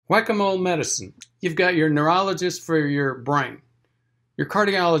Whack-a-mole medicine. You've got your neurologist for your brain, your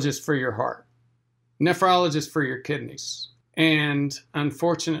cardiologist for your heart, nephrologist for your kidneys. And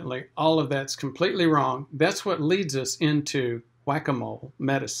unfortunately, all of that's completely wrong. That's what leads us into whack-a-mole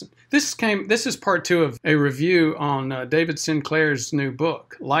medicine. This is part 2 of a review on David Sinclair's new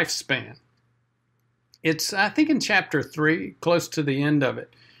book, Lifespan. It's, I think, in chapter 3, close to the end of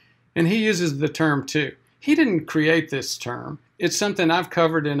it. And he uses the term too. He didn't create this term. It's something I've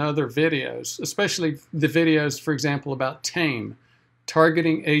covered in other videos, especially the videos, for example, about TAME,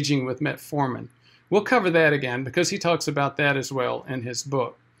 Targeting Aging with Metformin. We'll cover that again because he talks about that as well in his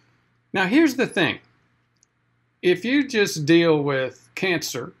book. Now, here's the thing. If you just deal with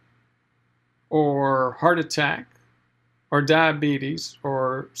cancer or heart attack or diabetes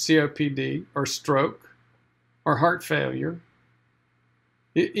or COPD or stroke or heart failure,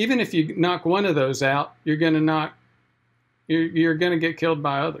 even if you knock one of those out, you're going to get killed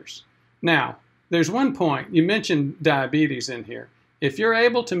by others. Now, there's one point. You mentioned diabetes in here. If you're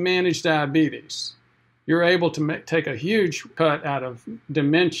able to manage diabetes, you're able to take a huge cut out of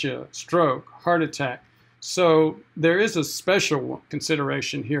dementia, stroke, heart attack. So there is a special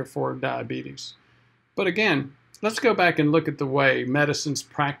consideration here for diabetes. But again, let's go back and look at the way medicine's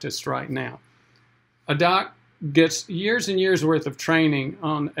practiced right now. A doc gets years and years worth of training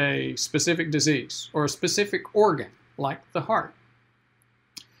on a specific disease or a specific organ, like the heart.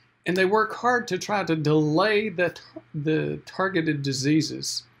 And they work hard to try to delay the targeted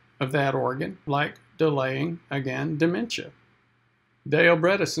diseases of that organ, like delaying, again, dementia. Dale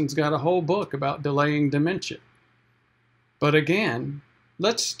Bredesen's got a whole book about delaying dementia. But again,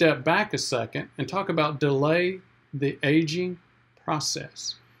 let's step back a second and talk about delay the aging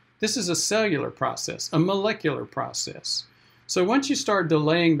process. This is a cellular process, a molecular process. So once you start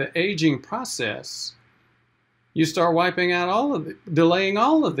delaying the aging process, you start wiping out delaying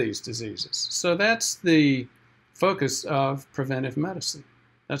all of these diseases. So that's the focus of preventive medicine.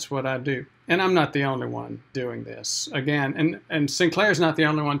 That's what I do. And I'm not the only one doing this. Again, and Sinclair's not the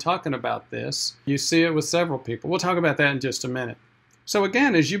only one talking about this. You see it with several people. We'll talk about that in just a minute. So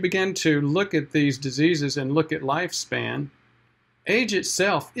again, as you begin to look at these diseases and look at lifespan, age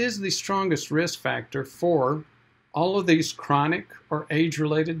itself is the strongest risk factor for all of these chronic or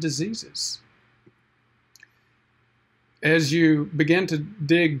age-related diseases. As you begin to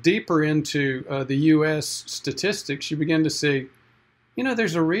dig deeper into the U.S. statistics, you begin to see, you know,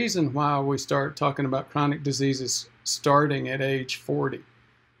 there's a reason why we start talking about chronic diseases starting at age 40.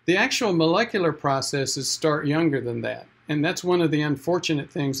 The actual molecular processes start younger than that, and that's one of the unfortunate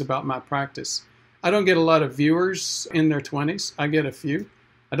things about my practice. I don't get a lot of viewers in their 20s. I get a few.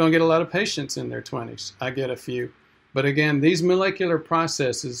 I don't get a lot of patients in their 20s. I get a few. But again, these molecular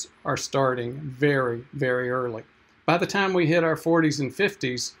processes are starting very, very early. By the time we hit our 40s and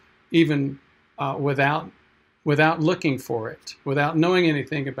 50s, even without looking for it, without knowing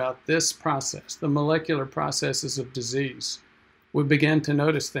anything about this process, the molecular processes of disease, we begin to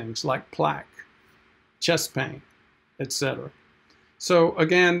notice things like plaque, chest pain, etc. So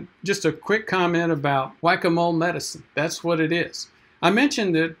again, just a quick comment about whack-a-mole medicine. That's what it is. I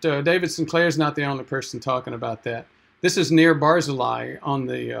mentioned that David Sinclair is not the only person talking about that. This is Nir Barzilai on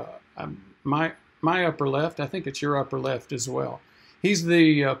the my upper left. I think it's your upper left as well. He's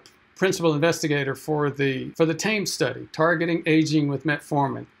the principal investigator for the TAME study, Targeting Aging with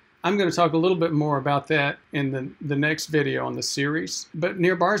Metformin. I'm going to talk a little bit more about that in the next video on the series. But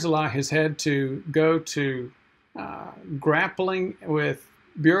Nir Barzilai has had to go to grappling with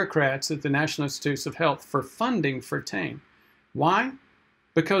bureaucrats at the National Institutes of Health for funding for TAME. Why?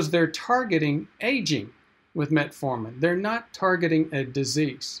 Because they're targeting aging with metformin. They're not targeting a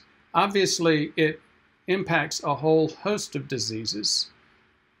disease. Obviously, it impacts a whole host of diseases.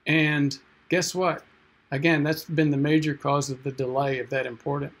 And guess what? Again, that's been the major cause of the delay of that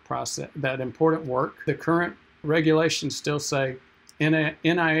important process, that important work. The current regulations still say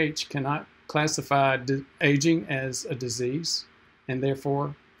NIH cannot classify aging as a disease, and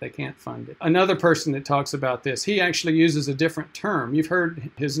therefore they can't fund it. Another person that talks about this, he actually uses a different term. You've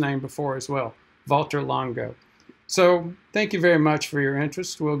heard his name before as well, Valter Longo. So thank you very much for your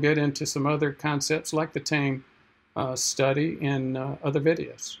interest. We'll get into some other concepts like the TAME study in other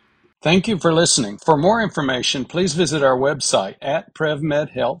videos. Thank you for listening. For more information, please visit our website at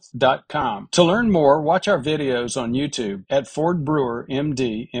prevmedhealth.com. To learn more, watch our videos on YouTube at Ford Brewer,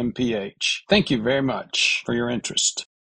 MD, MPH. Thank you very much for your interest.